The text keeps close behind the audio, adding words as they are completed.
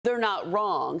They're not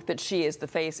wrong that she is the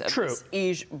face of this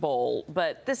IJBOL,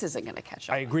 but this isn't going to catch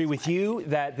on. I agree with you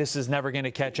that this is never going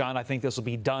to catch on. I think this will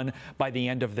be done by the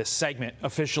end of this segment,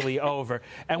 officially over.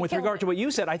 And with regard to what you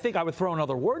said, I think I would throw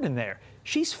another word in there.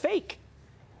 She's fake.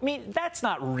 I mean, that's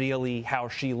not really how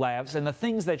she laughs, and the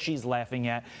things that she's laughing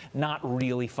at, not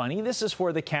really funny. This is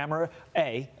for the camera,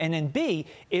 A, and then B,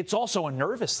 it's also a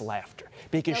nervous laughter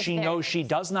because she knows she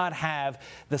does not have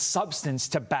the substance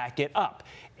to back it up.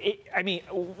 I mean,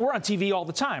 we're on TV all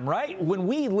the time, right? When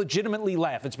we legitimately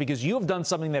laugh, it's because you have done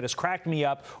something that has cracked me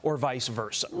up or vice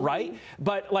versa, right?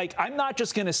 But, like, I'm not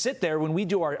just going to sit there when we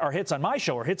do our hits on my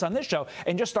show or hits on this show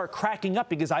and just start cracking up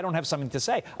because I don't have something to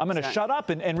say. I'm going to shut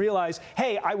up and realize,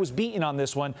 hey, I was beaten on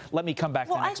this one. Let me come back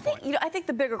to the next point. I think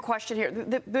the bigger question here,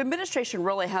 the administration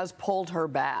really has pulled her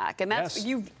back, and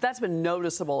that's been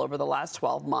noticeable over the last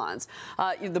 12 months.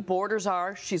 The borders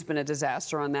she's been a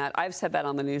disaster on that. I've said that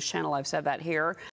on the news channel. I've said that here.